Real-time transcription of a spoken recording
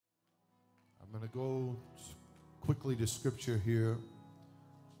I'm going to go quickly to scripture here.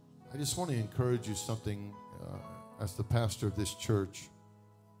 I just want to encourage you something as the pastor of this church.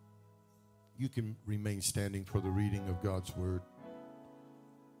 You can remain standing for the reading of God's word.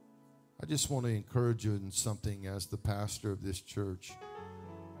 I just want to encourage you in something as the pastor of this church.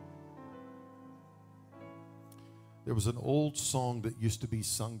 There was an old song that used to be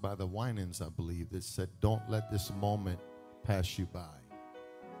sung by the Winans, I believe, that said, "Don't let this moment pass you by."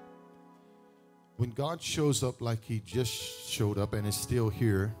 When God shows up like he just showed up and is still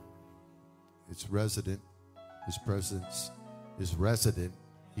here, it's resident. His presence is resident.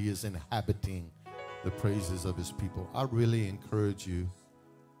 He is inhabiting the praises of his people. I really encourage you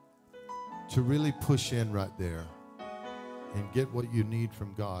to really push in right there and get what you need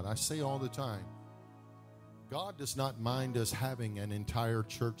from God. I say all the time, God does not mind us having an entire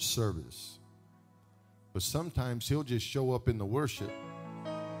church service, but sometimes he'll just show up in the worship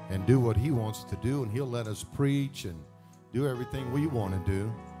and do what he wants to do, and he'll let us preach and do everything we want to do,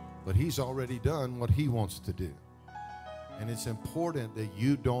 but he's already done what he wants to do. And it's important that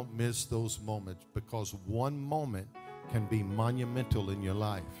you don't miss those moments, because one moment can be monumental in your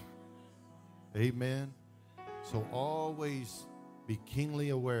life. Amen. So always be keenly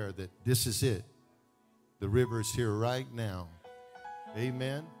aware that this is it. The river is here right now.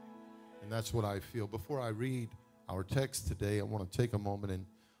 Amen. And that's what I feel. Before I read our text today, I want to take a moment and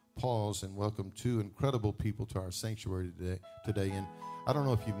pause and welcome two incredible people to our sanctuary today. And I don't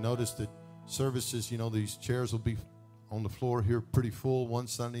know if you've noticed that services, these chairs will be on the floor here pretty full one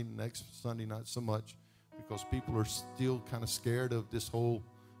Sunday, next Sunday not so much, because people are still kind of scared of this whole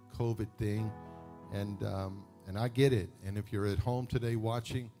COVID thing. And I get it. And if you're at home today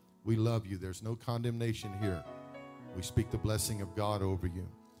watching, we love you. There's no condemnation here. We speak the blessing of God over you.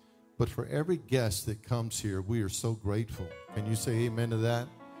 But for every guest that comes here, we are so grateful. Can you say amen to that?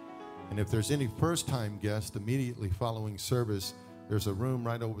 And if there's any first-time guest, immediately following service, there's a room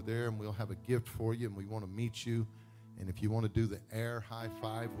right over there, and we'll have a gift for you, and we want to meet you. And if you want to do the air high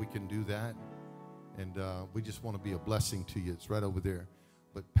five, we can do that. And we just want to be a blessing to you. It's right over there.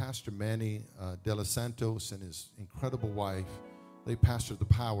 But Pastor Manny De Los Santos and his incredible wife, they pastor the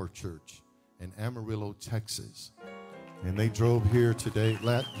Power Church in Amarillo, Texas. And they drove here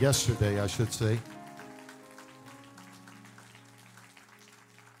yesterday, I should say.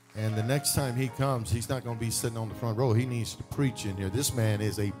 And the next time he comes, he's not going to be sitting on the front row. He needs to preach in here. This man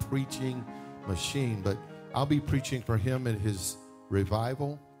is a preaching machine. But I'll be preaching for him at his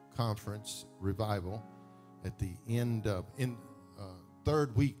revival conference, at the end of,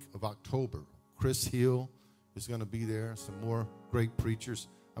 third week of October. Chris Hill is going to be there. Some more great preachers.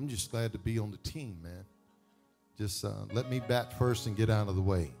 I'm just glad to be on the team, man. Just let me bat first and get out of the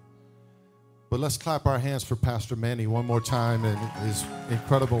way. But let's clap our hands for Pastor Manny one more time and his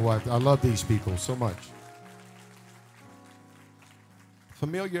incredible wife. I love these people so much.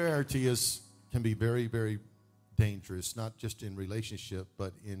 Familiarity can be very, very dangerous, not just in relationship,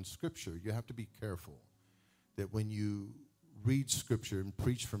 but in Scripture. You have to be careful that when you read Scripture and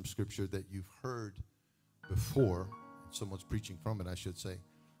preach from Scripture that you've heard before, someone's preaching from it, I should say,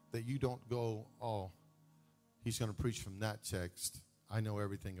 that you don't go, "Oh, he's going to preach from that text. I know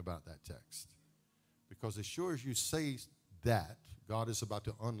everything about that text." Because as sure as you say that, God is about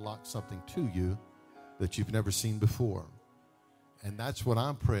to unlock something to you that you've never seen before. And that's what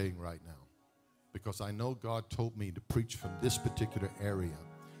I'm praying right now, because I know God told me to preach from this particular area.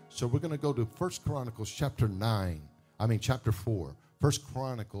 So we're going to go to 1 Chronicles chapter 4. 1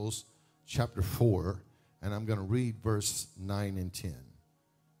 Chronicles chapter 4, and I'm going to read verse 9 and 10.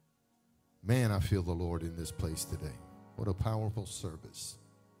 Man, I feel the Lord in this place today. What a powerful service.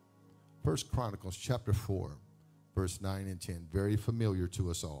 1 Chronicles chapter 4, verse 9 and 10, very familiar to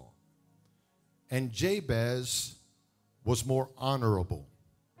us all. And Jabez was more honorable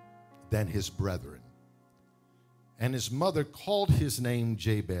than his brethren. And his mother called his name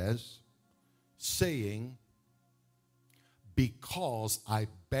Jabez, saying, "Because I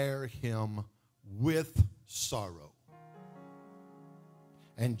bear him with sorrow."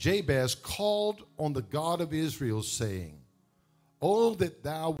 And Jabez called on the God of Israel, saying, "Oh, that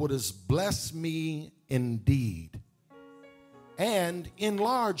thou wouldest bless me indeed, and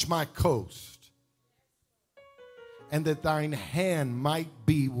enlarge my coast, and that thine hand might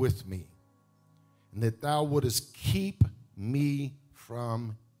be with me, and that thou wouldest keep me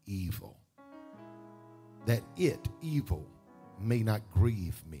from evil, that evil, may not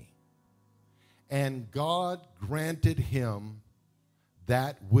grieve me." And God granted him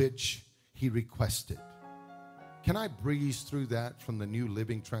that which he requested. Can I breeze through that from the New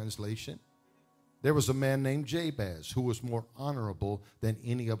Living Translation? There was a man named Jabez who was more honorable than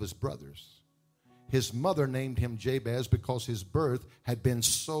any of his brothers. his mother named him Jabez because his birth had been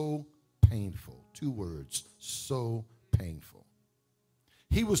so painful. 2 words, so painful.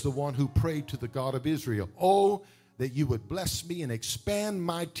 He was the one who prayed to the God of Israel, "Oh, that you would bless me and expand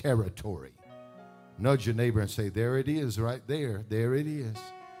my territory." Nudge your neighbor and say, "There it is right there. There it is."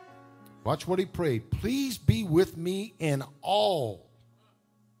 Watch what he prayed. "Please be with me in all.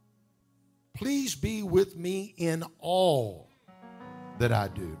 Please be with me in all that I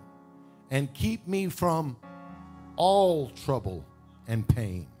do, and keep me from all trouble and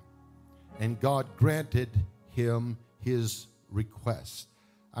pain." And God granted him his request.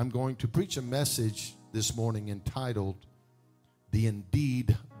 I'm going to preach a message this morning entitled, "The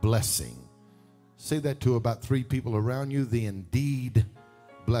Indeed Blessing." Say that to about 3 people around you, the indeed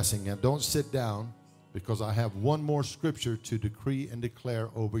blessing. And don't sit down, because I have one more scripture to decree and declare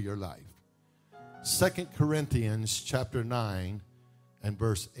over your life. 2 Corinthians chapter 9 and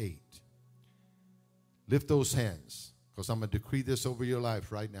verse 8. Lift those hands, because I'm going to decree this over your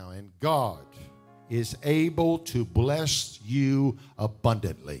life right now. "And God is able to bless you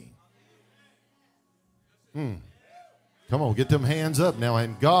abundantly." Come on, get them hands up now.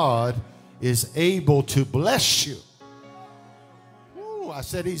 "And God is able to bless you." Ooh, I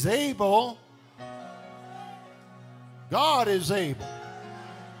said he's able. God is able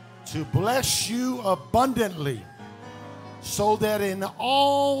to bless you abundantly, so that in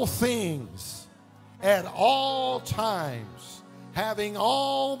all things, at all times, having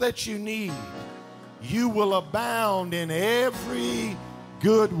all that you need, you will abound in every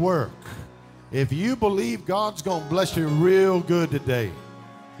good work. If you believe God's going to bless you real good today,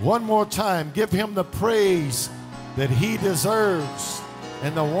 one more time, give him the praise that he deserves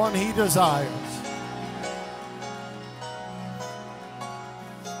and the one he desires.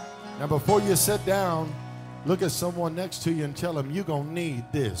 Now, before you sit down, look at someone next to you and tell them, "You're going to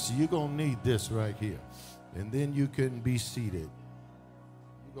need this. You're going to need this right here." And then you can be seated.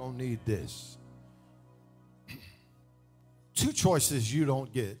 You're going to need this. 2 choices you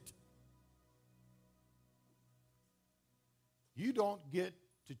don't get. You don't get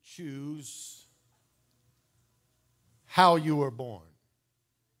to choose how you were born,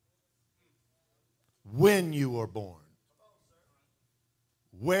 when you were born,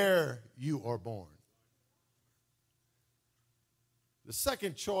 where you are born. The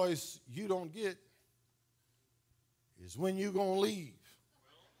second choice you don't get is when you're going to leave.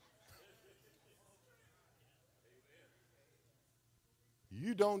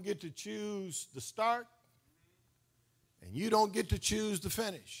 You don't get to choose the start, and you don't get to choose the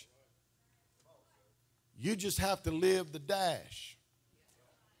finish. You just have to live the dash.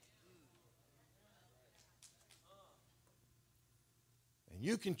 And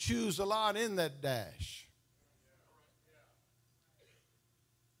you can choose a lot in that dash.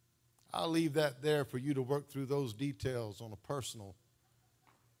 I'll leave that there for you to work through those details on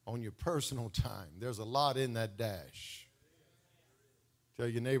your personal time. There's a lot in that dash. Tell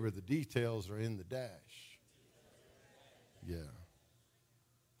your neighbor, the details are in the dash. Yeah.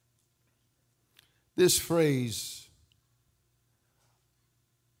 This phrase,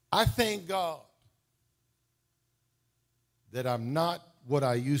 "I thank God that I'm not what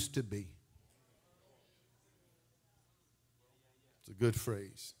I used to be." It's a good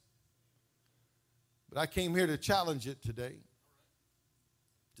phrase. But I came here to challenge it today,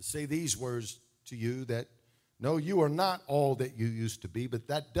 to say these words to you, that no, you are not all that you used to be, but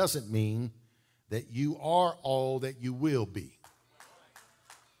that doesn't mean that you are all that you will be.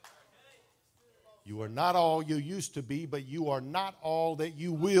 You are not all you used to be, but you are not all that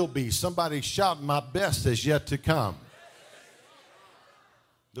you will be. Somebody shout, "My best is yet to come."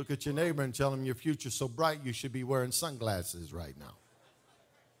 Look at your neighbor and tell him, "Your future's so bright you should be wearing sunglasses right now."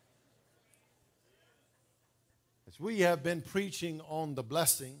 As we have been preaching on the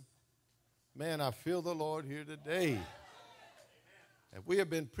blessing, man, I feel the Lord here today. And we have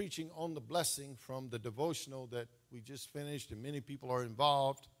been preaching on the blessing from the devotional that we just finished, and many people are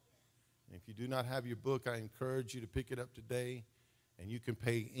involved. And if you do not have your book, I encourage you to pick it up today, and you can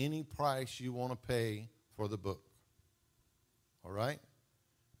pay any price you want to pay for the book. All right?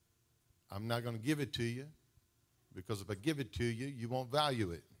 I'm not going to give it to you, because if I give it to you, you won't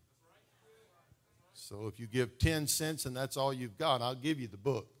value it. So if you give 10 cents and that's all you've got, I'll give you the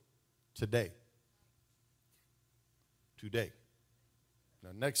book today. Today.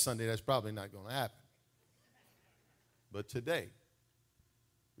 Now, next Sunday, that's probably not going to happen. But today.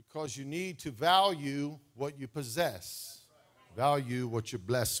 Because you need to value what you possess. Value what you're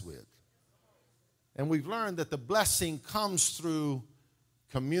blessed with. And we've learned that the blessing comes through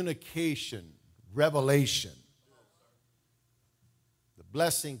communication, revelation. The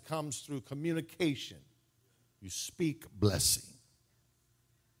Blessing comes through communication. You speak blessing,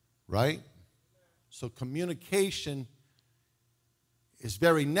 right? So communication is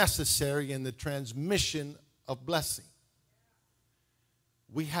very necessary in the transmission of blessing.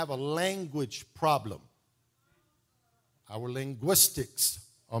 We have a language problem. Our linguistics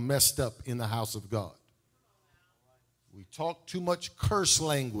are messed up in the house of God. We talk too much curse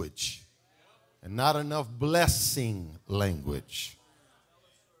language and not enough blessing language.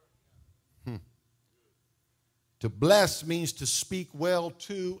 To bless means to speak well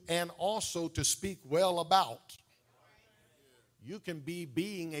to and also to speak well about. You can be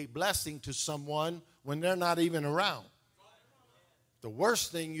being a blessing to someone when they're not even around. The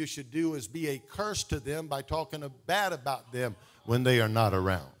worst thing you should do is be a curse to them by talking bad about them when they are not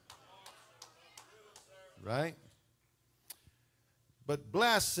around. Right? But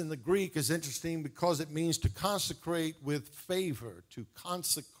bless in the Greek is interesting because it means to consecrate with favor, to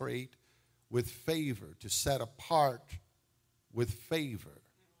consecrate with favor, to set apart with favor,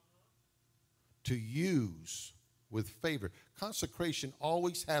 to use with favor. Consecration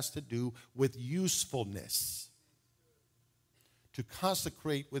always has to do with usefulness. To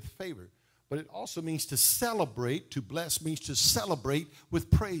consecrate with favor. But it also means to celebrate. To bless means to celebrate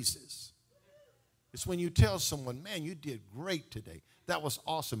with praises. It's when you tell someone, man, you did great today. That was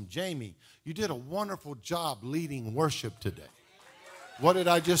awesome. Jamie, you did a wonderful job leading worship today. What did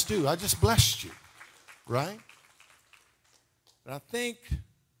I just do? I just blessed you, right? And I think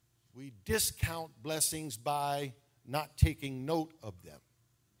we discount blessings by not taking note of them.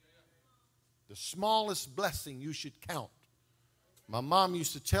 The smallest blessing you should count. My mom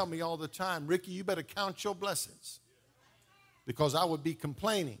used to tell me all the time, Ricky, you better count your blessings. Because I would be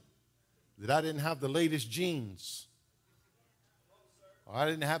complaining that I didn't have the latest jeans. Or I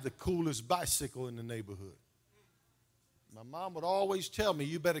didn't have the coolest bicycle in the neighborhood. My mom would always tell me,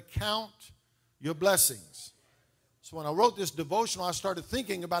 you better count your blessings. So when I wrote this devotional, I started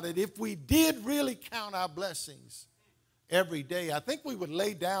thinking about it. If we did really count our blessings every day, I think we would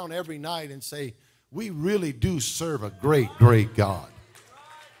lay down every night and say, we really do serve a great, great God.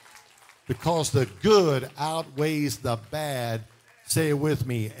 Because the good outweighs the bad, say it with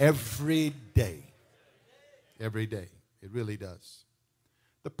me, every day. Every day. It really does.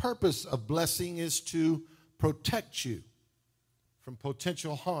 The purpose of blessing is to protect you from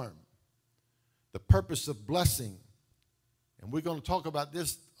potential harm. The purpose of blessing, and we're going to talk about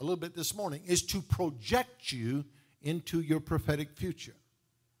this a little bit this morning, is to project you into your prophetic future.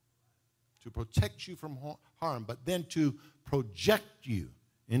 To protect you from harm, but then to project you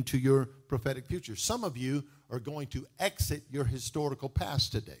into your prophetic future. Some of you are going to exit your historical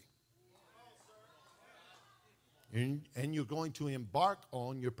past today. And you're going to embark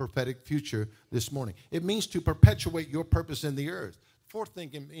on your prophetic future this morning. It means to perpetuate your purpose in the earth. Fourth thing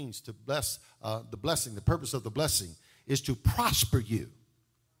it means to bless the blessing, the purpose of the blessing is to prosper you.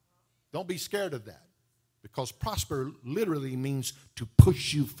 Don't be scared of that, because prosper literally means to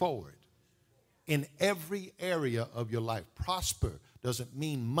push you forward in every area of your life. Prosper doesn't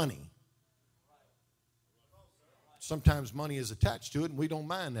mean money. Sometimes money is attached to it, and we don't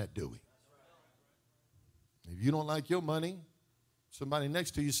mind that, do we? If you don't like your money, somebody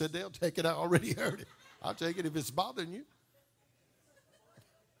next to you said they'll take it. I already heard it. I'll take it if it's bothering you.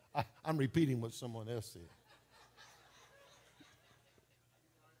 I'm repeating what someone else said.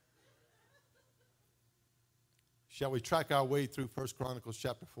 Shall we track our way through 1 Chronicles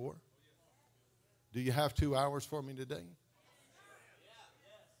chapter 4? Do you have 2 hours for me today?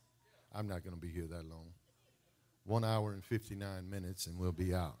 I'm not going to be here that long. 1 hour and 59 minutes and we'll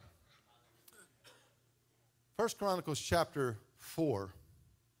be out. 1 Chronicles chapter 4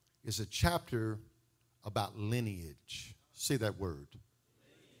 is a chapter about lineage. Say that word.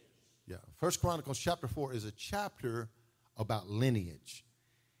 Yeah. 1 Chronicles chapter 4 is a chapter about lineage.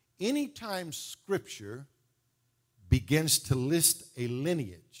 Anytime Scripture begins to list a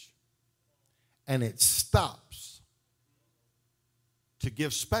lineage and it stops to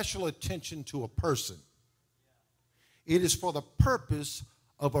give special attention to a person, it is for the purpose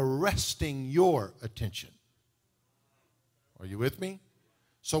of arresting your attention. Are you with me?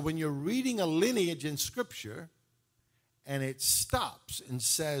 So when you're reading a lineage in Scripture and it stops and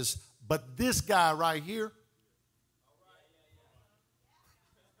says, but this guy right here,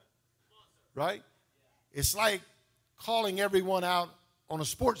 right? It's like calling everyone out on a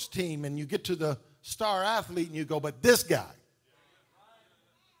sports team and you get to the star athlete and you go, but this guy.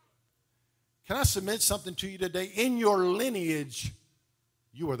 Can I submit something to you today? In your lineage,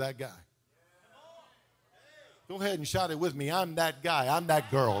 you are that guy. Go ahead and shout it with me. I'm that guy. I'm that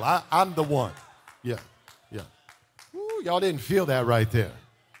girl. I'm the one. Yeah, yeah. Ooh, Y'all didn't feel that right there.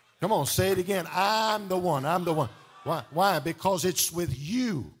 Come on, say it again. I'm the one. I'm the one. Why? Why? Because it's with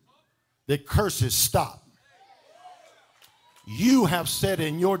you that curses stop. You have said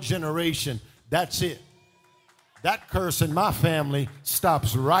in your generation, that's it. That curse in my family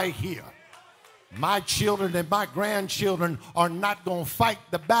stops right here. My children and my grandchildren are not going to fight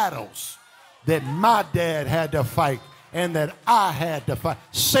the battles that my dad had to fight and that I had to fight.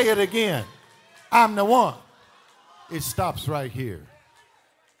 Say it again. I'm the one. It stops right here.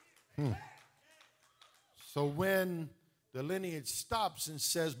 So when the lineage stops and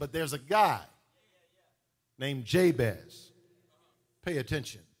says, but there's a guy named Jabez, pay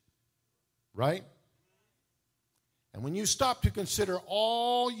attention, right? And when you stop to consider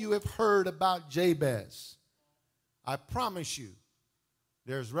all you have heard about Jabez, I promise you,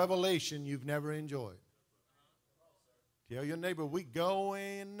 there's revelation you've never enjoyed. Tell your neighbor, we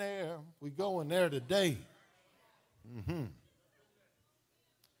going there. We going there today.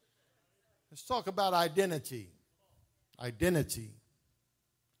 Let's talk about identity. Identity.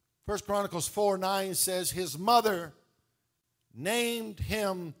 1 Chronicles 4:9 says, his mother named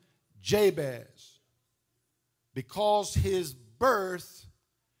him Jabez because his birth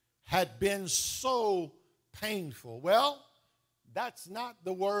had been so painful. Well, that's not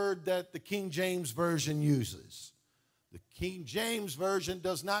the word that the King James Version uses. The King James Version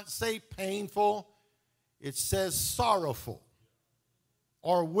does not say painful. It says sorrowful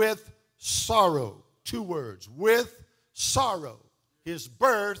or with sorrow. 2 words, with sorrow. His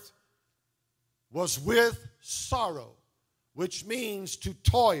birth was with sorrow, which means to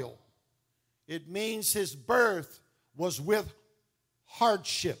toil. It means his birth was with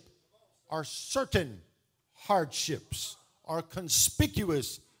hardship or certain hardships or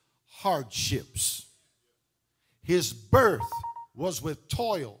conspicuous hardships. His birth was with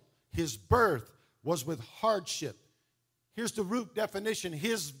toil. His birth was with hardship. Here's the root definition.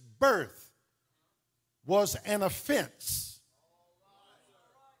 His birth was an offense.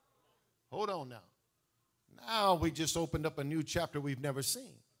 Hold on now. Now we just opened up a new chapter we've never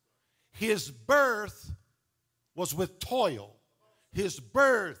seen. His birth was with toil. His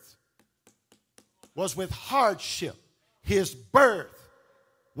birth was with hardship. His birth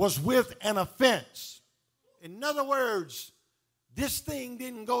was with an offense. In other words, this thing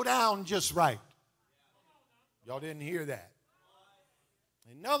didn't go down just right. Y'all didn't hear that.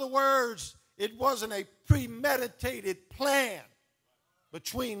 In other words, it wasn't a premeditated plan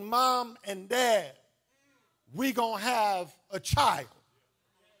between mom and dad. We're going to have a child.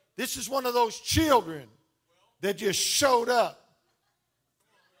 This is one of those children that just showed up.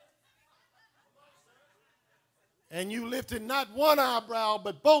 And you lifted not one eyebrow,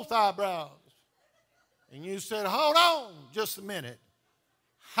 but both eyebrows. And you said, hold on just a minute.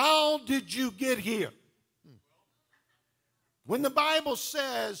 How did you get here? When the Bible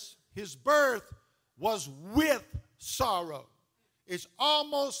says his birth was with sorrow, it's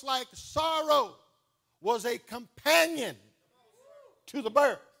almost like sorrow was a companion to the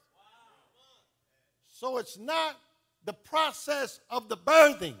birth. So it's not the process of the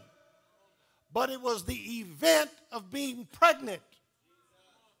birthing, but it was the event of being pregnant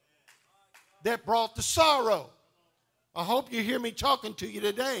that brought the sorrow. I hope you hear me talking to you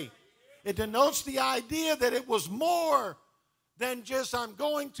today. It denotes the idea that it was more than just I'm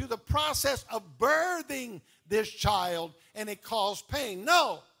going through the process of birthing this child and it caused pain.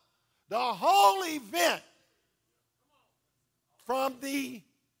 No, the whole event from the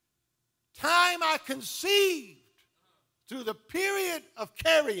time I conceived through the period of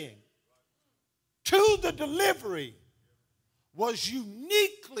carrying to the delivery was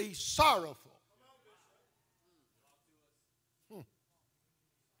uniquely sorrowful.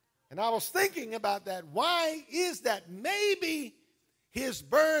 And I was thinking about that. Why is that? Maybe his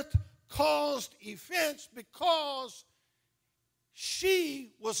birth caused offense because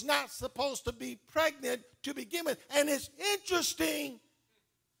she was not supposed to be pregnant to begin with. And it's interesting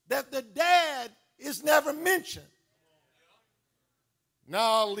that the dad is never mentioned.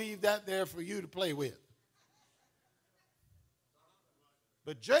 Now I'll leave that there for you to play with.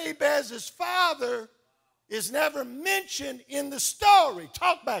 But Jabez's father is never mentioned in the story.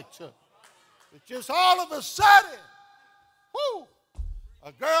 Talk back to him. It's just all of a sudden,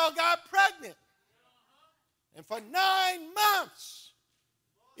 a girl got pregnant. And for 9 months,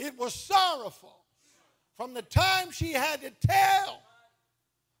 it was sorrowful. From the time she had to tell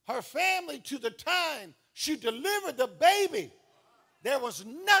her family to the time she delivered the baby, there was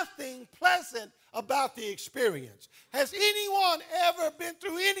nothing pleasant about the experience. Has anyone ever been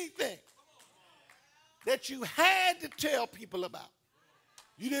through anything that you had to tell people about?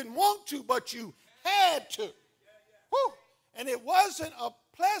 You didn't want to, but you had to. Whew. And it wasn't a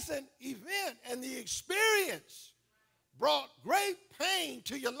pleasant event, and the experience brought great pain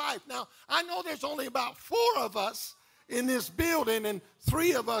to your life. Now, I know there's only about 4 of us in this building and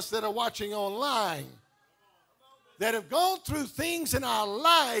 3 of us that are watching online that have gone through things in our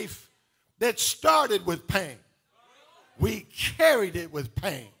life that started with pain. We carried it with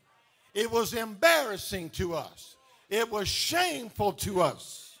pain. It was embarrassing to us. It was shameful to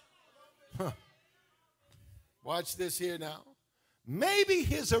us. Huh. Watch this here now. Maybe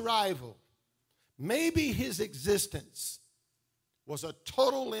his arrival, maybe his existence was a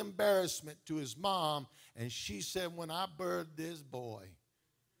total embarrassment to his mom. And she said, when I birthed this boy,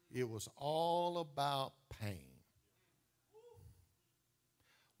 it was all about pain.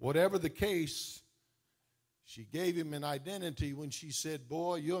 Whatever the case, she gave him an identity when she said,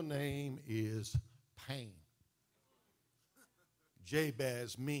 boy, your name is pain.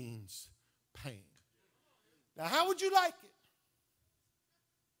 Jabez means pain. Now, how would you like it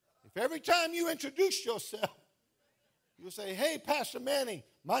if every time you introduce yourself, you would say, hey, Pastor Manning,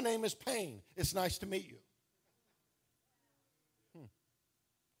 my name is Pain. It's nice to meet you.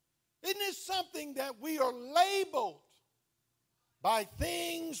 Isn't it something that we are labeled by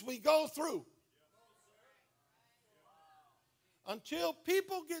things we go through? Until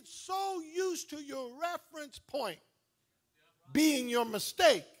people get so used to your reference point being your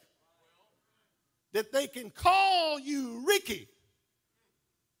mistake that they can call you Ricky,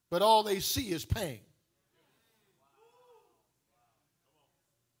 but all they see is pain.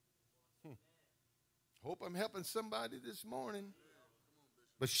 Hope I'm helping somebody this morning.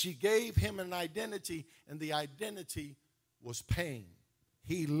 But she gave him an identity, and the identity was pain.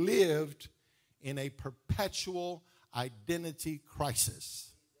 He lived in a perpetual identity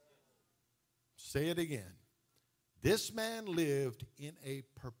crisis. Say it again. This man lived in a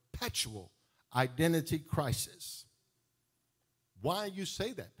perpetual identity crisis. Why you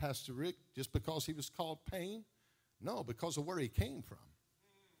say that, Pastor Rick? Just because he was called Pain? No, because of where he came from.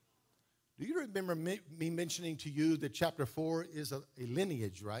 Do you remember me mentioning to you that chapter 4 is a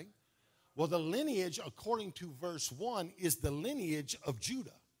lineage, right? Well, the lineage, according to verse 1, is the lineage of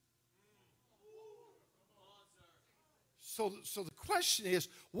Judah. So the question is,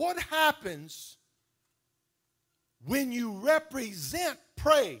 what happens when you represent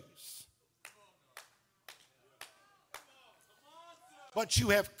praise, but you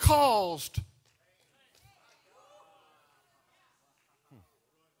have caused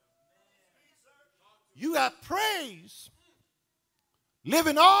you have praise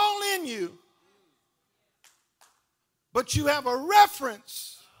living all in you, but you have a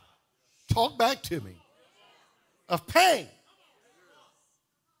reference, talk back to me, of pain.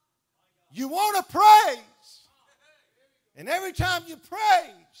 You want to praise, and every time you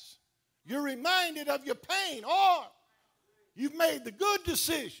praise, you're reminded of your pain, or you've made the good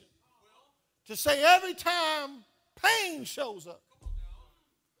decision to say every time pain shows up,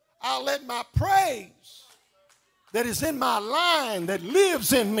 I'll let my praise that is in my line, that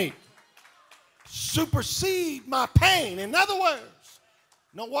lives in me, supersede my pain. In other words,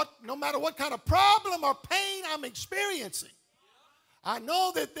 no matter what kind of problem or pain I'm experiencing, I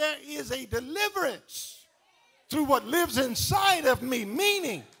know that there is a deliverance through what lives inside of me,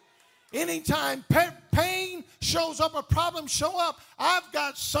 meaning anytime pain shows up or problems show up, I've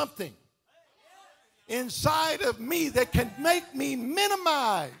got something inside of me that can make me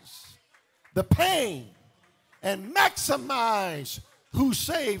minimize the pain and maximize who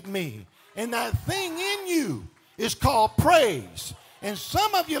saved me. And that thing in you is called praise. And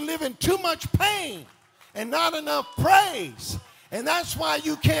some of you live in too much pain and not enough praise. And that's why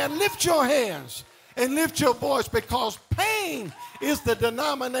you can't lift your hands and lift your voice, because pain is the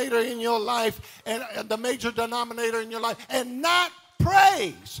denominator in your life, and the major denominator in your life, and not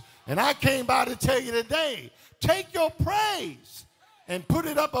praise. And I came by to tell you today, take your praise and put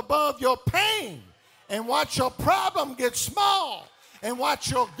it up above your pain, and watch your problem get small, and watch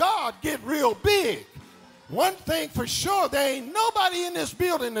your God get real big. One thing for sure, there ain't nobody in this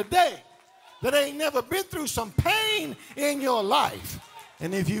building today that ain't never been through some pain in your life.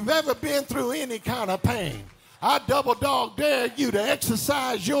 And if you've ever been through any kind of pain, I double dog dare you to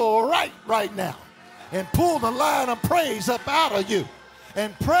exercise your right now and pull the line of praise up out of you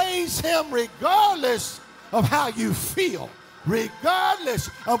and praise him regardless of how you feel,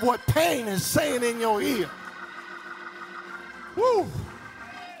 regardless of what pain is saying in your ear. Woo!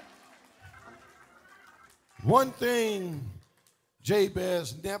 One thing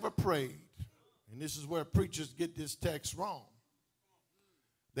Jabez never prayed, and this is where preachers get this text wrong.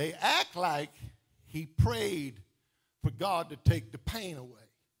 They act like he prayed for God to take the pain away.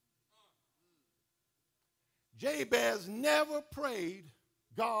 Jabez never prayed,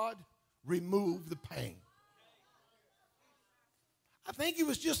 God, remove the pain. I think he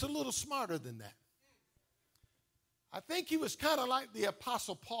was just a little smarter than that. I think he was kind of like the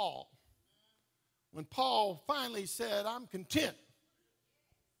Apostle Paul. When Paul finally said, I'm content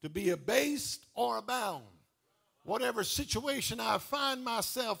to be abased or abound. Whatever situation I find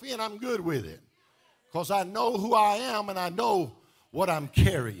myself in, I'm good with it. Because I know who I am and I know what I'm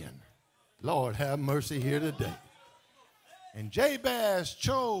carrying. Lord, have mercy here today. And Jabez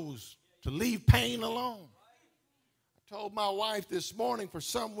chose to leave pain alone. I told my wife this morning, for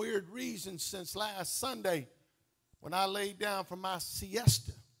some weird reason, since last Sunday, when I laid down for my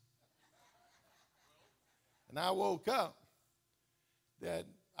siesta, and I woke up, that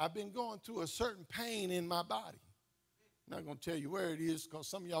I've been going through a certain pain in my body. I'm not going to tell you where it is because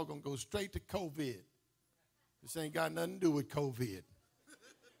some of y'all going to go straight to COVID. This ain't got nothing to do with COVID.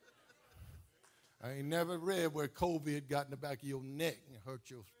 I ain't never read where COVID got in the back of your neck and hurt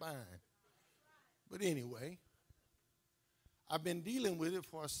your spine. But anyway, I've been dealing with it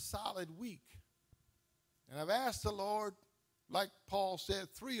for a solid week. And I've asked the Lord, like Paul said,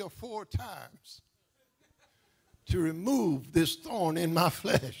 3 or 4 times, to remove this thorn in my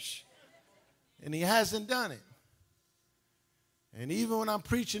flesh. And he hasn't done it. And even when I'm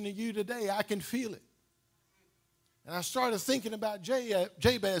preaching to you today, I can feel it. And I started thinking about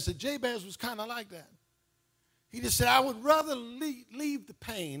Jabez, that Jabez was kind of like that. He just said, I would rather leave the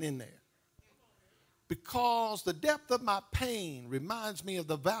pain in there, because the depth of my pain reminds me of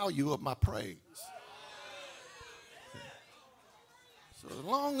the value of my praise. So as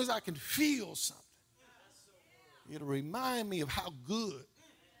long as I can feel something, it'll remind me of how good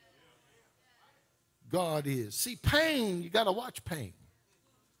God is. See, pain, you got to watch pain.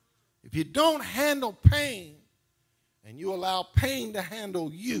 If you don't handle pain and you allow pain to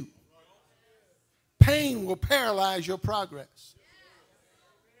handle you, pain will paralyze your progress.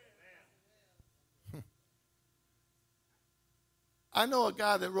 I know a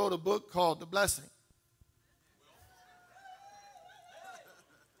guy that wrote a book called The Blessing.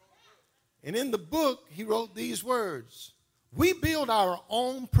 And in the book, he wrote these words: we build our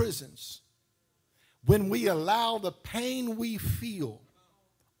own prisons when we allow the pain we feel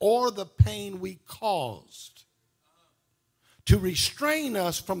or the pain we caused to restrain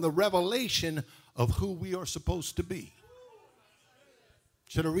us from the revelation of who we are supposed to be.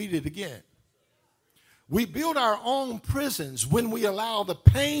 Should I read it again? We build our own prisons when we allow the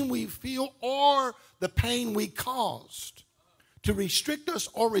pain we feel or the pain we caused to restrict us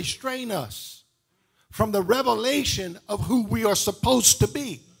or restrain us from the revelation of who we are supposed to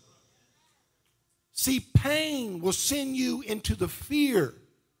be. See, pain will send you into the fear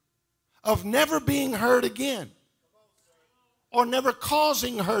of never being hurt again or never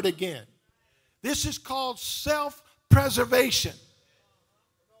causing hurt again. This is called self-preservation.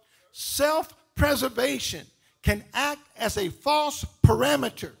 Self-preservation can act as a false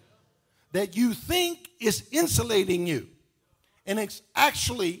parameter that you think is insulating you, and it's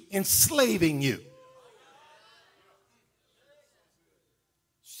actually enslaving you.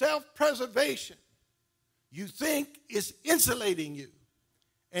 Self-preservation, you think, is insulating you,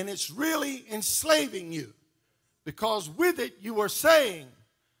 and it's really enslaving you, because with it you are saying,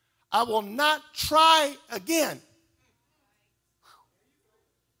 I will not try again,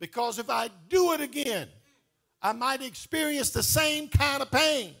 because if I do it again, I might experience the same kind of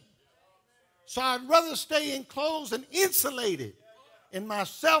pain. So I'd rather stay enclosed and insulated in my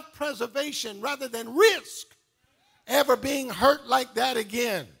self-preservation rather than risk ever being hurt like that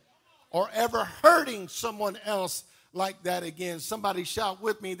again or ever hurting someone else like that again. Somebody shout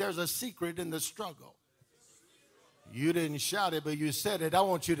with me, there's a secret in the struggle. You didn't shout it, but you said it. I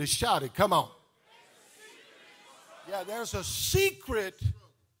want you to shout it. Come on. Yeah, there's a secret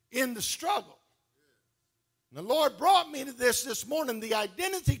in the struggle. And the Lord brought me to this morning, the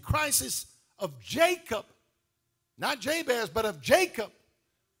identity crisis of Jacob, not Jabez, but of Jacob,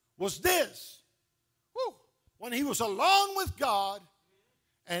 was this. When he was alone with God,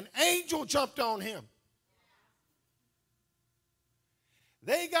 an angel jumped on him.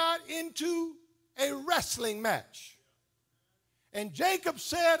 They got into a wrestling match. And Jacob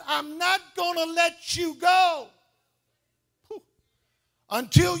said, I'm not going to let you go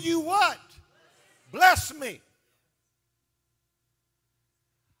until you what? Bless me.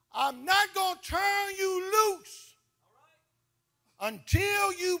 I'm not going to turn you loose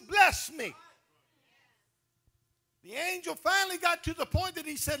until you bless me. The angel finally got to the point that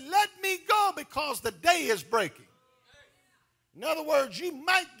he said, let me go because the day is breaking. In other words, you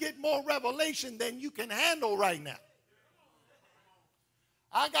might get more revelation than you can handle right now.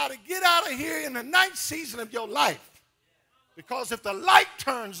 I got to get out of here in the night season of your life. Because if the light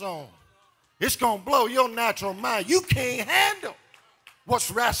turns on, it's going to blow your natural mind. You can't handle what's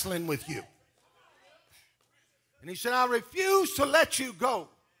wrestling with you. And he said, I refuse to let you go.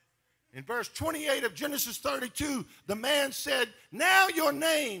 In verse 28 of Genesis 32, the man said, now your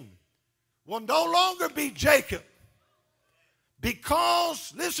name will no longer be Jacob.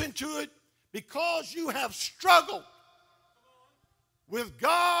 Because, listen to it, because you have struggled with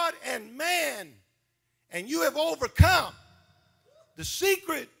God and man, and you have overcome. The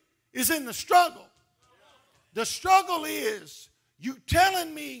secret is in the struggle. The struggle is you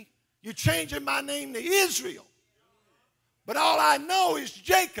telling me you're changing my name to Israel, but all I know is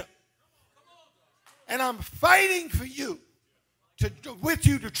Jacob. And I'm fighting for you, with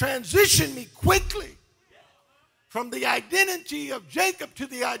you to transition me quickly from the identity of Jacob to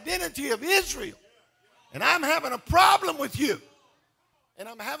the identity of Israel. And I'm having a problem with you. And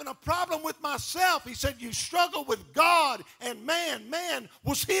I'm having a problem with myself. He said, you struggle with God and man. Man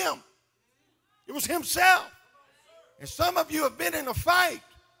was him. It was himself. And some of you have been in a fight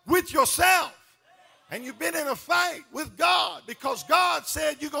with yourself. And you've been in a fight with God because God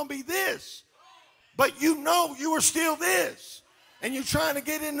said you're going to be this. But you know you were still this. And you're trying to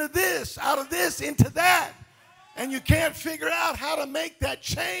get into this, out of this, into that. And you can't figure out how to make that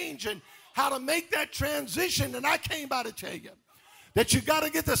change and how to make that transition. And I came by to tell you that you got to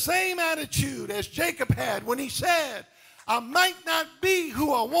get the same attitude as Jacob had when he said, I might not be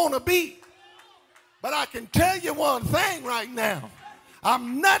who I want to be, but I can tell you one thing right now.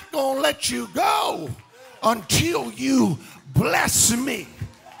 I'm not going to let you go until you bless me.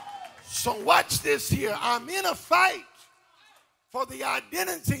 So watch this here. I'm in a fight for the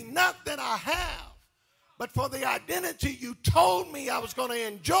identity, not that I have, but for the identity you told me I was going to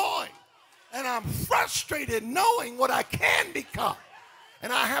enjoy. And I'm frustrated knowing what I can become.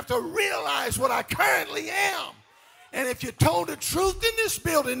 And I have to realize what I currently am. And if you told the truth in this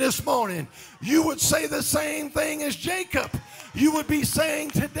building this morning, you would say the same thing as Jacob. You would be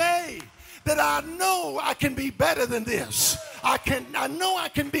saying today that I know I can be better than this. I know I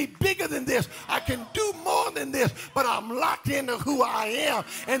can be bigger than this. I can do more than this, but I'm locked into who I am,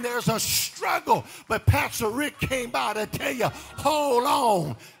 and there's a struggle. But Pastor Rick came by to tell you, hold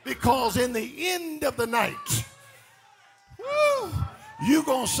on, because in the end of the night, you're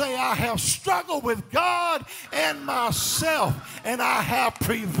going to say, I have struggled with God and myself, and I have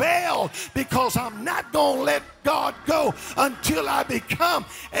prevailed because I'm not going to let God go until I become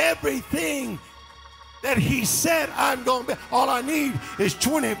everything that he said I'm going to be. All I need is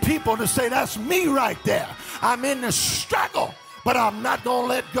 20 people to say, that's me right there. I'm in the struggle, but I'm not going to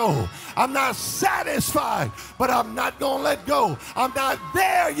let go. I'm not satisfied, but I'm not going to let go. I'm not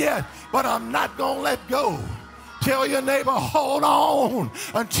there yet, but I'm not going to let go. Tell your neighbor, hold on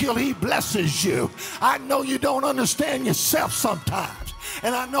until he blesses you. I know you don't understand yourself sometimes,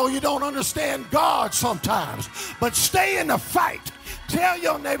 and I know you don't understand God sometimes, but stay in the fight. Tell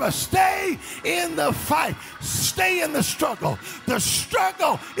your neighbor, stay in the fight. Stay in the struggle. The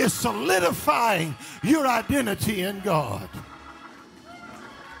struggle is solidifying your identity in God.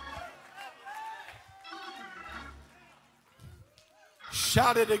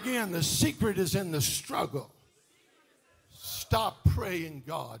 Shout it again. The secret is in the struggle. Stop praying,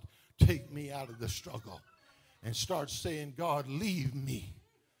 God, take me out of the struggle. And start saying, God, leave me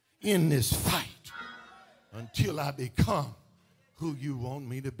in this fight until I become who you want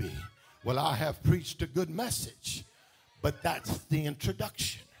me to be. Well, I have preached a good message, but that's the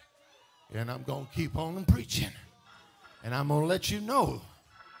introduction. And I'm going to keep on preaching. And I'm going to let you know,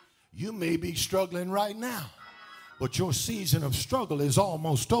 you may be struggling right now, but your season of struggle is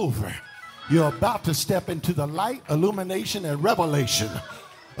almost over. You're about to step into the light, illumination, and revelation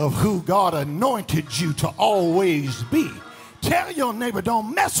of who God anointed you to always be. Tell your neighbor,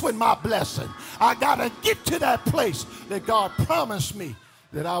 don't mess with my blessing. I got to get to that place that God promised me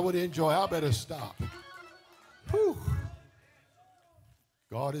that I would enjoy. I better stop. Whew.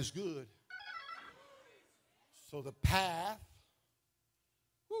 God is good. So the path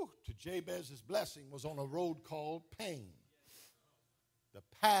to Jabez's blessing was on a road called pain. The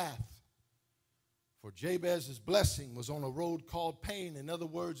path for Jabez's blessing was on a road called pain. In other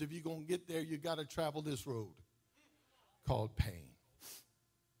words, if you're going to get there, you got to travel this road called pain.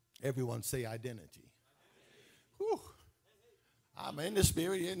 Everyone say identity. Whew. I'm in the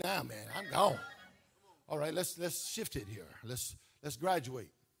spirit here now, man. I'm gone. All right, let's shift it here. Let's graduate.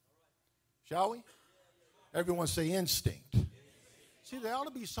 Shall we? Everyone say instinct. See, there ought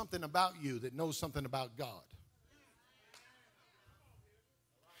to be something about you that knows something about God.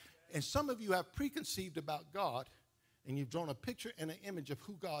 And some of you have preconceived about God and you've drawn a picture and an image of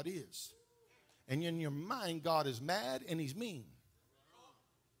who God is. And in your mind, God is mad and he's mean.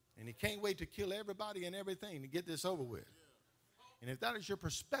 And he can't wait to kill everybody and everything to get this over with. And if that is your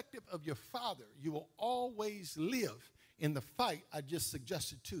perspective of your Father, you will always live in the fight I just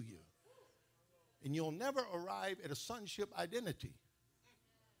suggested to you. And you'll never arrive at a sonship identity.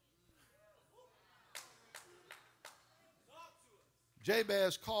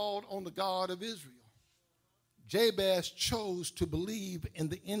 Jabez called on the God of Israel. Jabez chose to believe in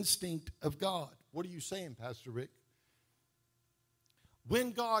the instinct of God. What are you saying, Pastor Rick?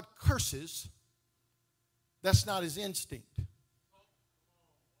 When God curses, that's not his instinct.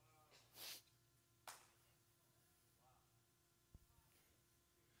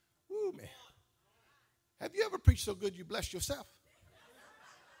 Woo, man. Have you ever preached so good you blessed yourself?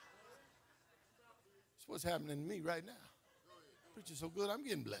 That's what's happening to me right now. Preaching so good, I'm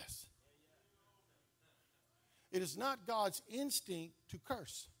getting blessed. It is not God's instinct to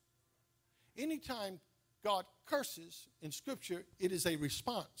curse. Anytime God curses in Scripture, it is a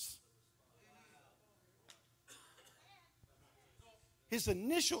response. His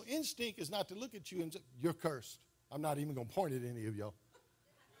initial instinct is not to look at you and say, you're cursed. I'm not even going to point at any of y'all.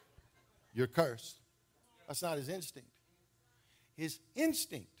 You're cursed. That's not his instinct. His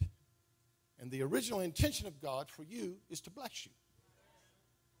instinct and the original intention of God for you is to bless you.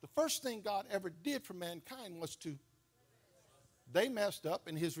 The first thing God ever did for mankind was they messed up,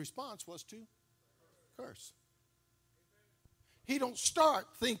 and his response was to curse. He don't start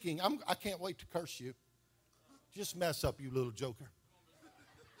thinking, I can't wait to curse you. Just mess up, you little joker.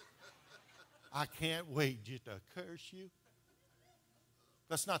 I can't wait just to curse you.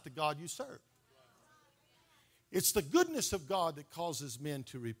 That's not the God you serve. It's the goodness of God that causes men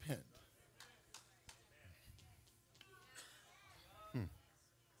to repent.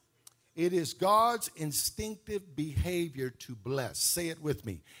 It is God's instinctive behavior to bless. Say it with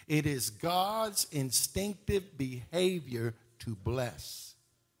me. It is God's instinctive behavior to bless.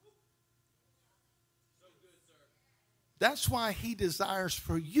 That's why he desires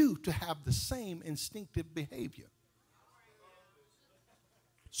for you to have the same instinctive behavior.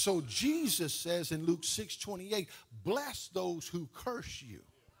 So Jesus says in Luke 6:28, bless those who curse you.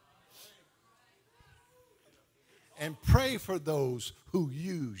 And pray for those who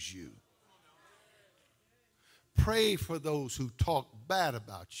use you. Pray for those who talk bad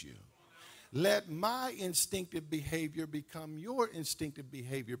about you. Let my instinctive behavior become your instinctive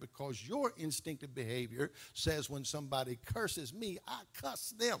behavior, because your instinctive behavior says when somebody curses me, I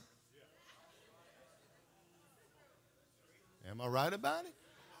cuss them. Am I right about it?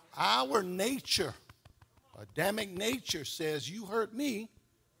 Our nature, Adamic nature, says you hurt me,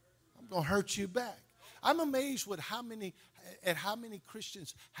 I'm going to hurt you back. I'm amazed with how many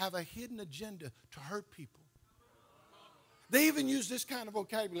Christians have a hidden agenda to hurt people. They even use this kind of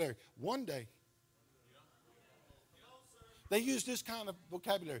vocabulary. One day, they use this kind of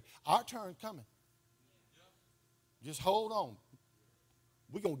vocabulary. Our turn coming. Just hold on.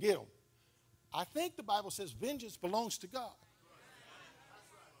 We're going to get them. I think the Bible says vengeance belongs to God.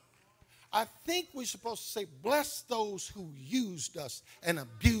 I think we're supposed to say, bless those who used us and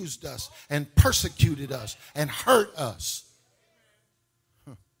abused us and persecuted us and hurt us.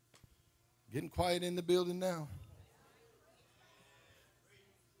 Getting quiet in the building now.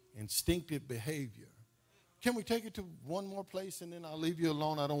 Instinctive behavior. Can we take it to one more place and then I'll leave you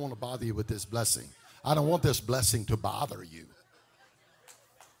alone? I don't want to bother you with this blessing. I don't want this blessing to bother you.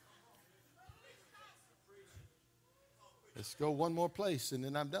 Let's go one more place and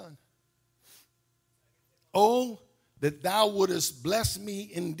then I'm done. Oh, that thou wouldest bless me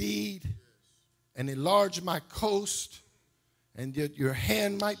indeed and enlarge my coast, and that your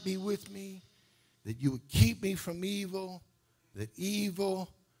hand might be with me, that you would keep me from evil, that evil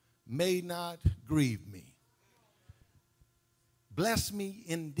may not grieve me. Bless me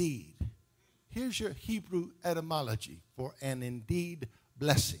indeed. Here's your Hebrew etymology for an indeed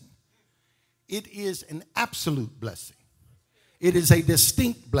blessing. It is an absolute blessing. It is a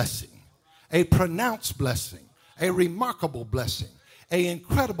distinct blessing, a pronounced blessing, a remarkable blessing, an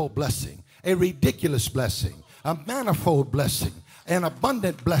incredible blessing, a ridiculous blessing, a manifold blessing, an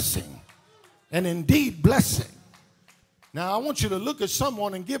abundant blessing, an indeed blessing. Now, I want you to look at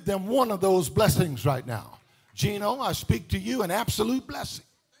someone and give them one of those blessings right now. Gino, I speak to you an absolute blessing.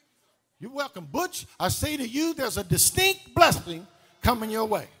 You're welcome. Butch, I say to you there's a distinct blessing coming your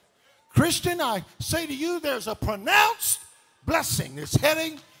way. Christian, I say to you there's a pronounced blessing that's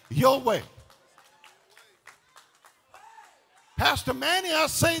heading your way. Pastor Manny, I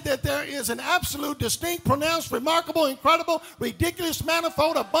say that there is an absolute, distinct, pronounced, remarkable, incredible, ridiculous,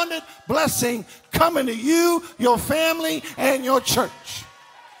 manifold, abundant blessing coming to you, your family, and your church.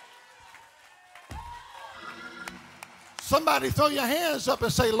 Somebody throw your hands up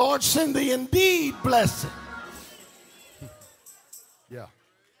and say, Lord, send the indeed blessing. Yeah.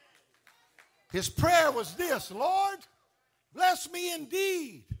 His prayer was this, Lord, bless me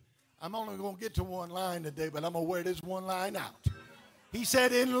indeed. I'm only going to get to one line today, but I'm going to wear this one line out. He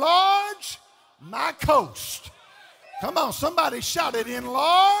said, enlarge my coast. Come on, somebody shout it,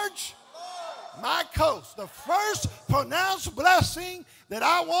 enlarge my coast. The first pronounced blessing that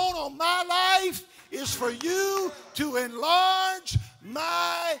I want on my life is for you to enlarge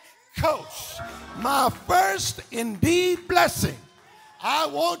my coast. My first indeed blessing. I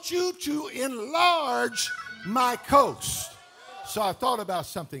want you to enlarge my coast. So I thought about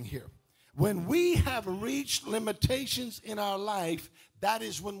something here. When we have reached limitations in our life, that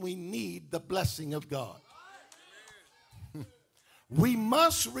is when we need the blessing of God. We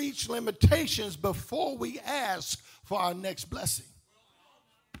must reach limitations before we ask for our next blessing.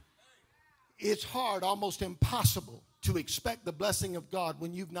 It's hard, almost impossible, to expect the blessing of God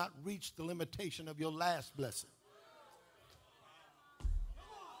when you've not reached the limitation of your last blessing.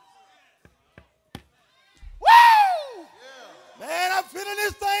 Woo! Man, I'm feeling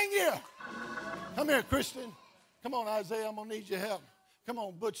this thing here. Come here, Christian. Come on, Isaiah, I'm going to need your help. Come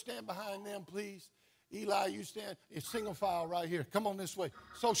on, Butch, stand behind them, please. Eli, you stand. It's single file right here. Come on this way.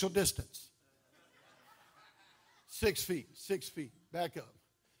 Social distance. 6 feet, 6 feet. Back up.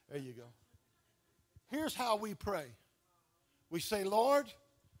 There you go. Here's how we pray. We say, Lord,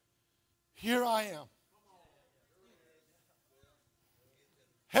 here I am.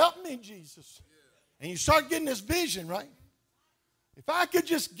 Help me, Jesus. And you start getting this vision, right? If I could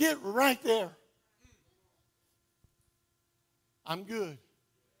just get right there, I'm good.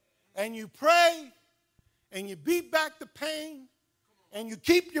 And you pray, and you beat back the pain, and you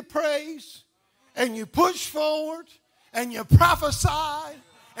keep your praise, and you push forward, and you prophesy,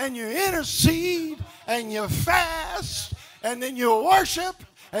 and you intercede, and you fast, and then you worship,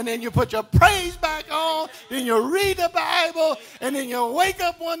 and then you put your praise back on, then you read the Bible, and then you wake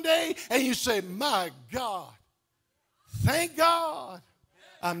up one day, and you say, my God, thank God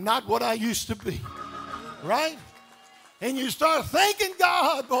I'm not what I used to be, right? And you start thanking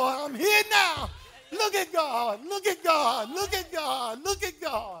God, boy, I'm here now. Look at God, look at God, look at God, look at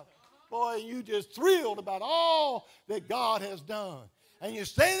God. Boy, you just thrilled about all that God has done. And you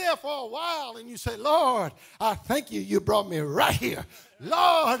stay there for a while and you say, Lord, I thank you, you brought me right here.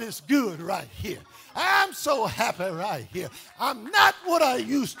 Lord, it's good right here. I'm so happy right here. I'm not what I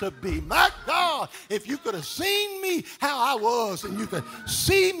used to be. My God, if you could have seen me how I was and you could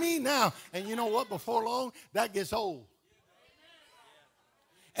see me now. And you know what? Before long, that gets old.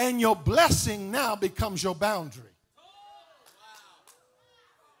 And your blessing now becomes your boundary.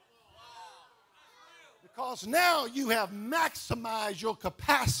 Because now you have maximized your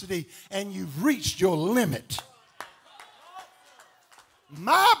capacity and you've reached your limit.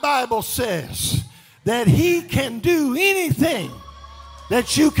 My Bible says that he can do anything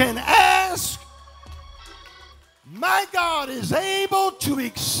that you can ask. My God is able to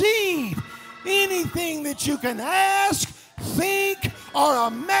exceed anything that you can ask, think, or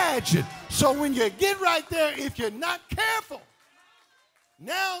imagine. So when you get right there, if you're not careful,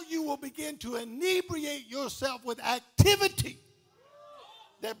 now you will begin to inebriate yourself with activity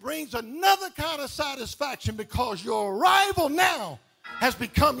that brings another kind of satisfaction because your arrival now has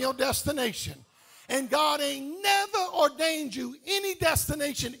become your destination. And God ain't never ordained you any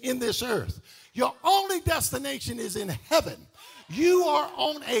destination in this earth. Your only destination is in heaven. You are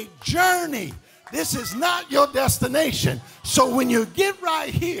on a journey. This is not your destination. So when you get right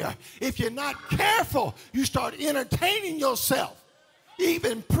here, if you're not careful, you start entertaining yourself.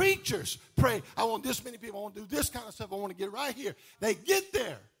 Even preachers pray, I want this many people, I want to do this kind of stuff, I want to get right here. They get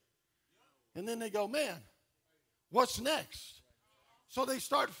there. And then they go, man, what's next? So they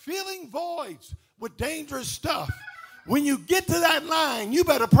start filling voids with dangerous stuff. When you get to that line, you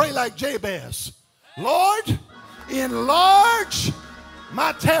better pray like Jabez. Lord, enlarge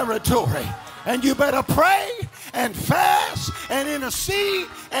my territory. And you better pray and fast and intercede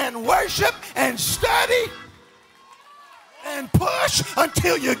and worship and study and push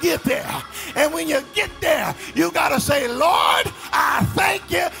until you get there. And when you get there, you got to say, Lord, I thank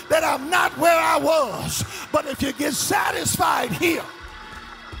you that I'm not where I was. But if you get satisfied here,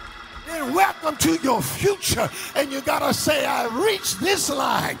 then welcome to your future. And you got to say, I reached this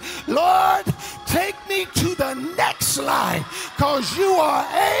line. Lord, take me to the next line, because you are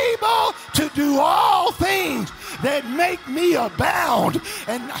able to do all things. that make me abound.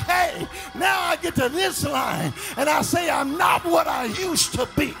 And hey, now I get to this line and I say, I'm not what I used to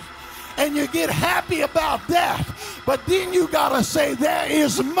be. And you get happy about that. But then you got to say, there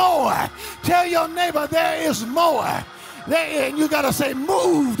is more. Tell your neighbor, there is more. And you got to say,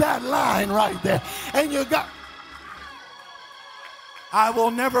 move that line right there. And you got, I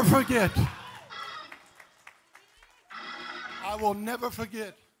will never forget. I will never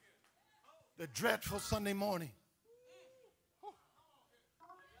forget the dreadful Sunday morning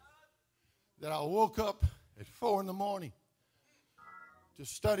that I woke up at 4 in the morning to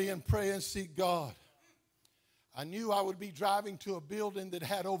study and pray and seek God. I knew I would be driving to a building that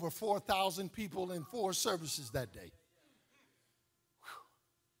had over 4,000 people in 4 services that day.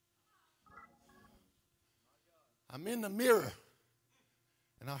 I'm in the mirror,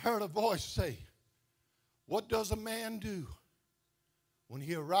 and I heard a voice say, what does a man do when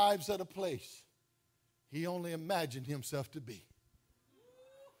he arrives at a place he only imagined himself to be?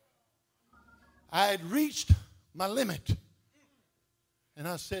 I had reached my limit, and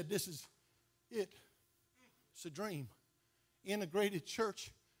I said, this is it. It's a dream. Integrated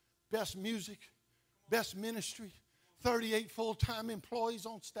church, best music, best ministry, 38 full-time employees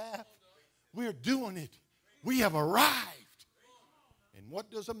on staff. We're doing it. We have arrived. And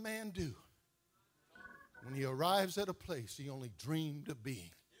what does a man do when he arrives at a place he only dreamed of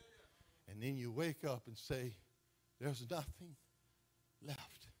being? And then you wake up and say, there's nothing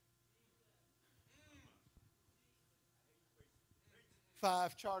left.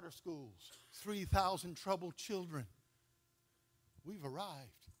 5 charter schools, 3,000 troubled children. We've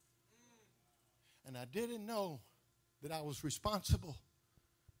arrived. And I didn't know that I was responsible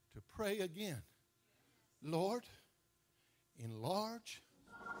to pray again. Lord, enlarge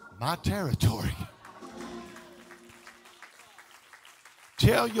my territory.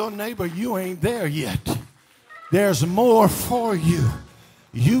 Tell your neighbor you ain't there yet. There's more for you.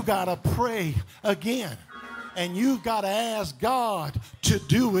 You got to pray again. And you got to ask God to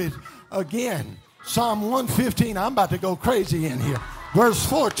do it again. Psalm 115, I'm about to go crazy in here. Verse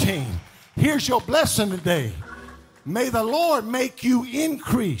 14, here's your blessing today. May the Lord make you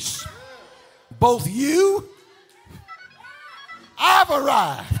increase. Both you, I've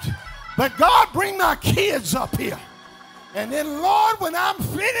arrived. But God, bring my kids up here. And then, Lord, when I'm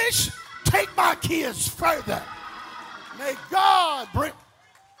finished, take my kids further. May God bring.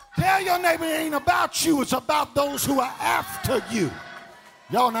 Tell your neighbor it ain't about you. It's about those who are after you.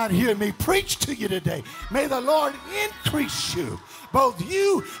 Y'all not hearing me preach to you today. May the Lord increase you, both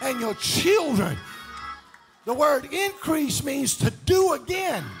you and your children. The word increase means to do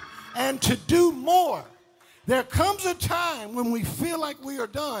again and to do more. There comes a time when we feel like we are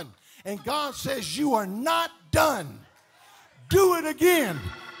done, and God says you are not done. Do it again,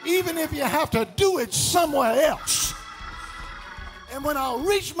 even if you have to do it somewhere else. And when I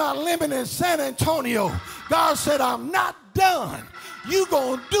reached my limit in San Antonio, God said, I'm not done. You're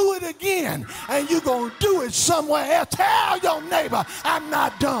going to do it again, and you're going to do it somewhere else. Tell your neighbor, I'm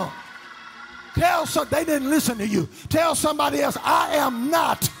not done. Tell some, they didn't listen to you. Tell somebody else, I am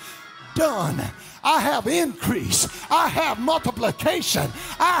not done. I have increase. I have multiplication.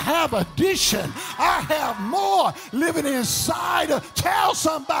 I have addition. I have more living inside of. Tell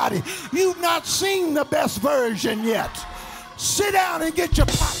somebody, you've not seen the best version yet. Sit down and get your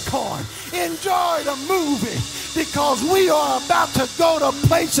popcorn. Enjoy the movie, because we are about to go to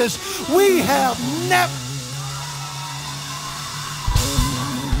places we have never.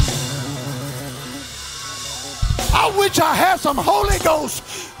 I wish I had some Holy Ghost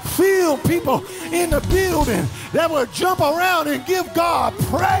filled people in the building that would jump around and give God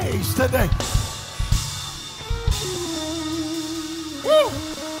praise today. Woo!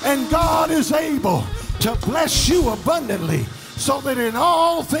 And God is able to bless you abundantly, so that in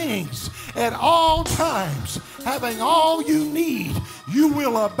all things, at all times, having all you need, you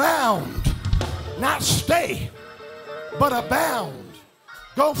will abound. Not stay, but abound.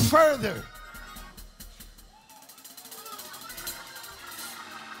 Go further.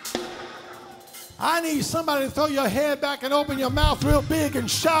 I need somebody to throw your head back and open your mouth real big and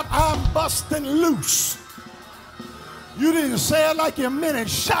shout, I'm busting loose. You didn't say it like you meant it.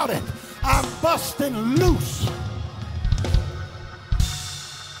 Shout it. I'm busting loose.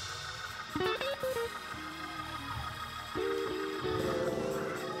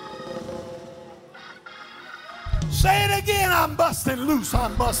 Say it again. I'm busting loose.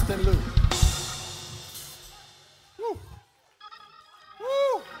 I'm busting loose. Woo.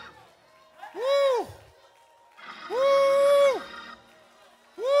 Woo. Woo. Woo.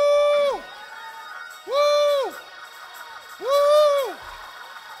 Woo. Woo. Woo.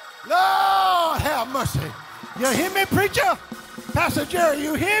 Lord have mercy. You hear me, preacher? Pastor Jerry,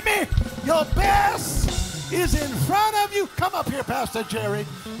 you hear me? Your best is in front of you. Come up here, Pastor Jerry.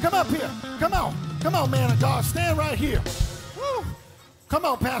 Come up here. Come on. Come on, man of God. Stand right here. Woo. Come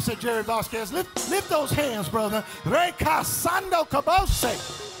on, Pastor Jerry Vasquez. Lift those hands, brother. Recasando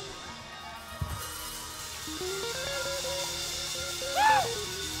cabose.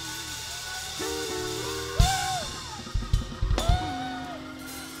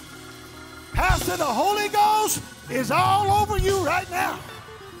 Pastor, the Holy Ghost is all over you right now.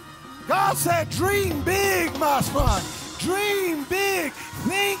 God said, dream big, my son. Dream big.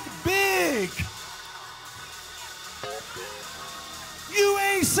 Think big. You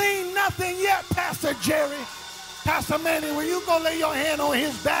ain't seen nothing yet, Pastor Jerry. Pastor Manny, will you go lay your hand on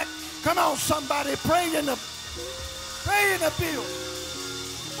his back? Come on, somebody. Pray in the field.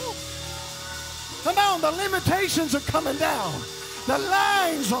 Come on, the limitations are coming down. The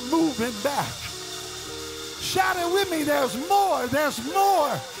lines are moving back. Shout it with me. There's more. There's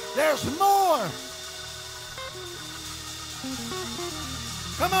more. There's more.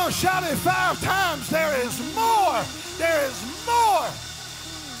 Come on, shout it 5 times. There is more. There is more.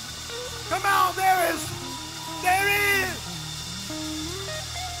 Come on, there is.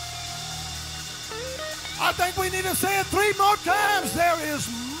 I think we need to say it 3 more times. There is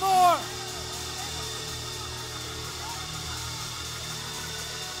more.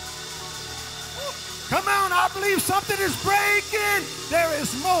 Come on, I believe something is breaking. There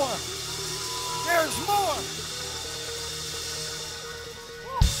is more. There's more.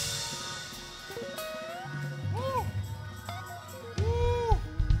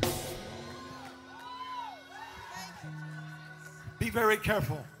 Be very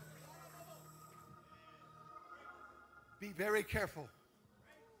careful. Be very careful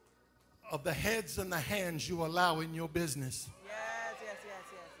of the heads and the hands you allow in your business. Yes.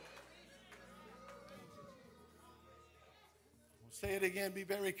 Say it again. Be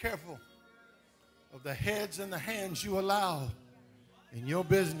very careful of the heads and the hands you allow in your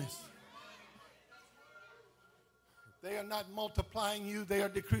business. If they are not multiplying you, they are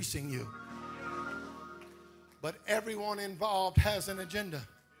decreasing you. But everyone involved has an agenda.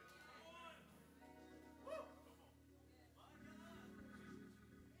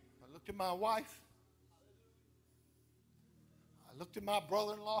 I looked at my wife. I looked at my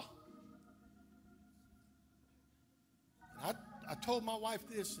brother-in-law. I told my wife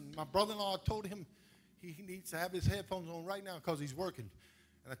this, and my brother-in-law, I told him he needs to have his headphones on right now because he's working.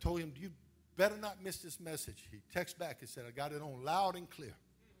 And I told him, you better not miss this message. He texted back and said, I got it on loud and clear.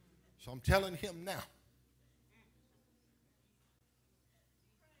 So I'm telling him now.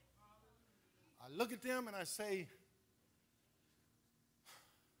 I look at them and I say,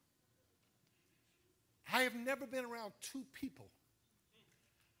 I have never been around 2 people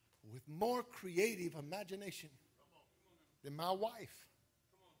with more creative imagination than my wife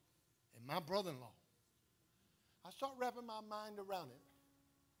and my brother-in-law. I started wrapping my mind around it.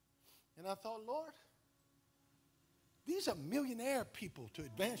 And I thought, Lord, these are millionaire people to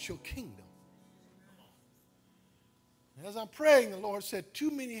advance your kingdom. And as I'm praying, the Lord said,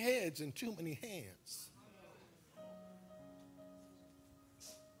 too many heads and too many hands.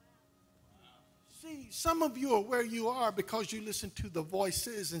 See, some of you are where you are because you listen to the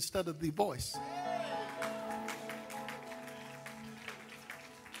voices instead of the voice.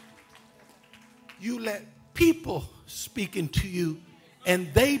 You let people speak into you,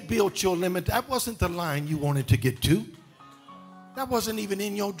 and they built your limit. That wasn't the line you wanted to get to. That wasn't even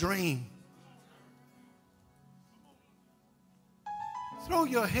in your dream. Throw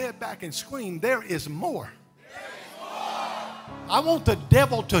your head back and scream, there is more. There is more. I want the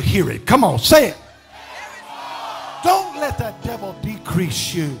devil to hear it. Come on, say it. Don't let that devil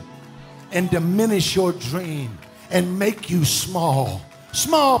decrease you and diminish your dream and make you small.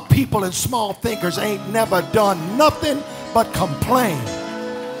 Small people and small thinkers ain't never done nothing but complain.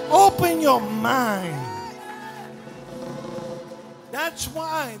 Open your mind. That's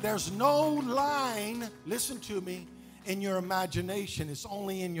why there's no line, listen to me, in your imagination. It's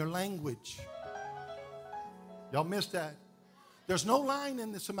only in your language. Y'all missed that. There's no line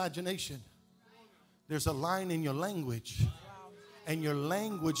in this imagination. There's a line in your language. And your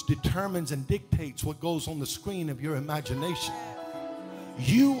language determines and dictates what goes on the screen of your imagination.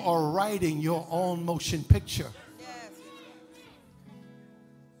 You are writing your own motion picture.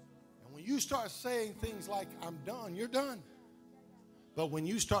 And when you start saying things like, I'm done, you're done. But when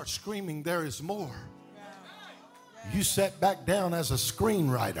you start screaming, there is more, you sit back down as a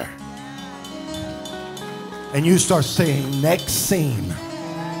screenwriter. And you start saying, next scene.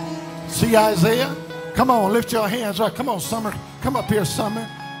 See Isaiah? Come on, lift your hands. Right, come on, Summer. Come up here, Summer.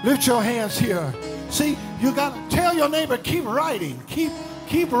 Lift your hands here. See, you got to tell your neighbor, keep writing.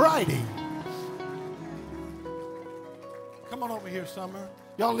 Keep writing. Come on over here, Summer.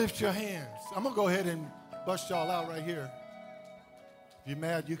 Y'all lift your hands. I'm going to go ahead and bust y'all out right here. If you're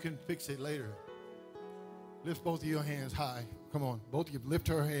mad, you can fix it later. Lift both of your hands high. Come on. Both of you lift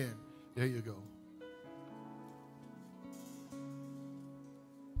her hand. There you go.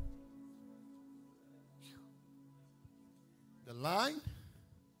 The line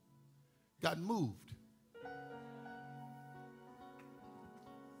got moved.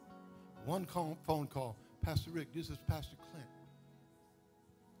 One phone call. Pastor Rick, this is Pastor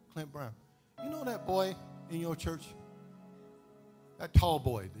Clint Brown. You know that boy in your church? That tall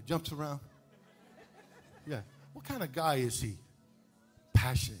boy that jumps around? Yeah. What kind of guy is he?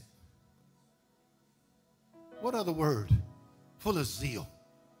 Passionate. What other word? Full of zeal.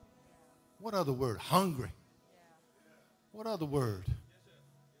 What other word? Hungry. What other word?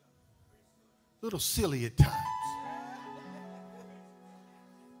 Little silly at times.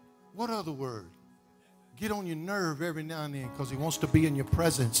 What other word? Get on your nerve every now and then because he wants to be in your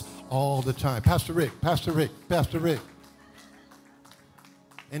presence all the time. Pastor Rick.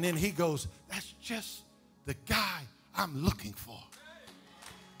 And then he goes, that's just the guy I'm looking for.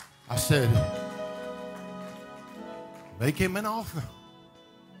 I said, make him an offer.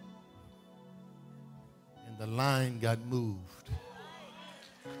 And the line got moved.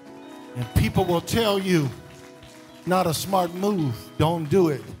 And people will tell you, not a smart move. Don't do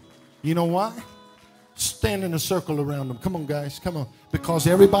it. You know why? Stand in a circle around them. Come on, guys. Come on. Because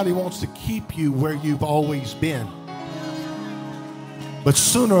everybody wants to keep you where you've always been. But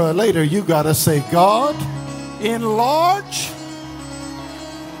sooner or later, you got to say, God, enlarge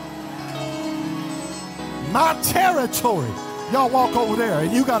my territory. Y'all walk over there,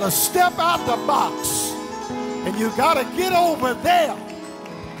 and you got to step out the box, and you got to get over there.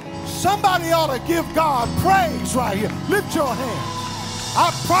 Somebody ought to give God praise right here. Lift your hand.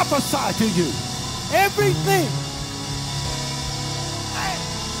 I prophesy to you. Everything. Hey.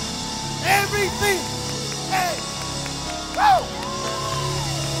 Everything. Hey. Woo.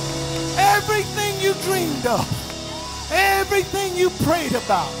 Everything you dreamed of. Everything you prayed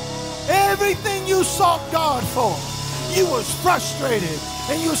about. Everything you sought God for. You was frustrated.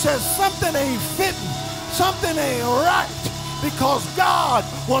 And you said something ain't fitting. Something ain't right. Because God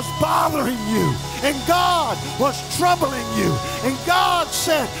was bothering you. And God was troubling you. And God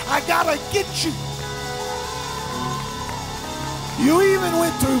said, I gotta get you. You even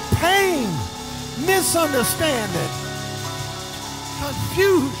went through pain, misunderstanding,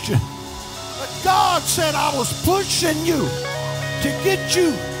 confusion. But God said, I was pushing you to get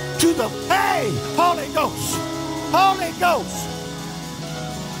you to the hey, Holy Ghost. Holy Ghost.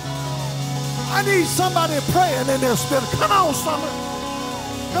 I need somebody praying in their spirit. Come on, Summer.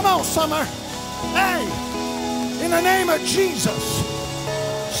 Come on, Summer. Hey, in the name of Jesus,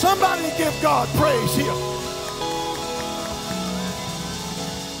 somebody give God praise here.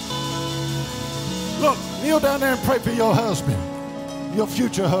 Look, kneel down there and pray for your husband, your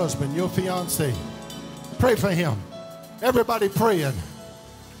future husband, your fiance. Pray for him. Everybody praying.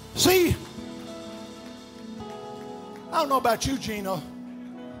 See, I don't know about you, Gino,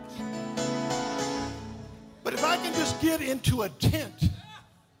 but if I can just get into a tent,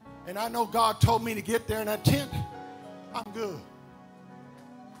 and I know God told me to get there in that tent, I'm good.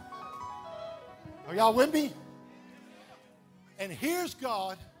 Are y'all with me? And here's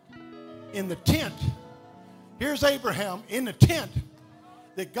God in the tent. Here's Abraham in the tent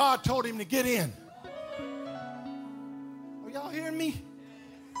that God told him to get in. Are y'all hearing me?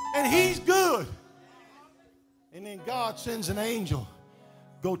 And he's good. And then God sends an angel.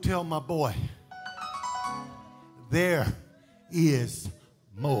 Go tell my boy, there is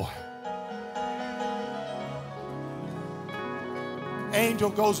more. Angel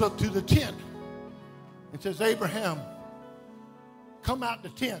goes up to the tent and says, Abraham, come out the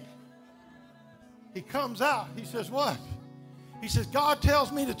tent. He comes out. He says, what? He says, God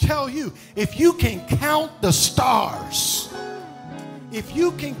tells me to tell you, if you can count the stars, if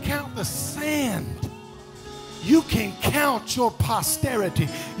you can count the sand, you can count your posterity.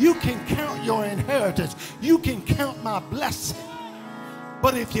 You can count your inheritance. You can count my blessing.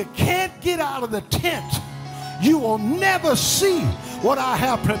 But if you can't get out of the tent, you will never see what I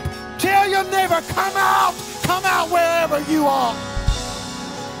have prepared. Tell your neighbor, come out wherever you are.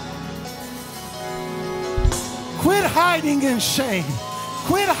 Quit hiding in shame.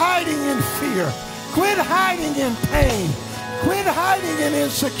 Quit hiding in fear. Quit hiding in pain. Quit hiding in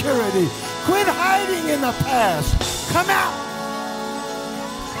insecurity. Quit hiding in the past. Come out.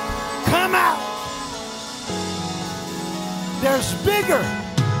 Come out. There's bigger.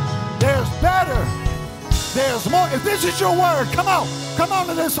 There's better. There's more. If this is your word, come on. Come on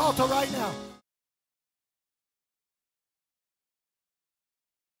to this altar right now.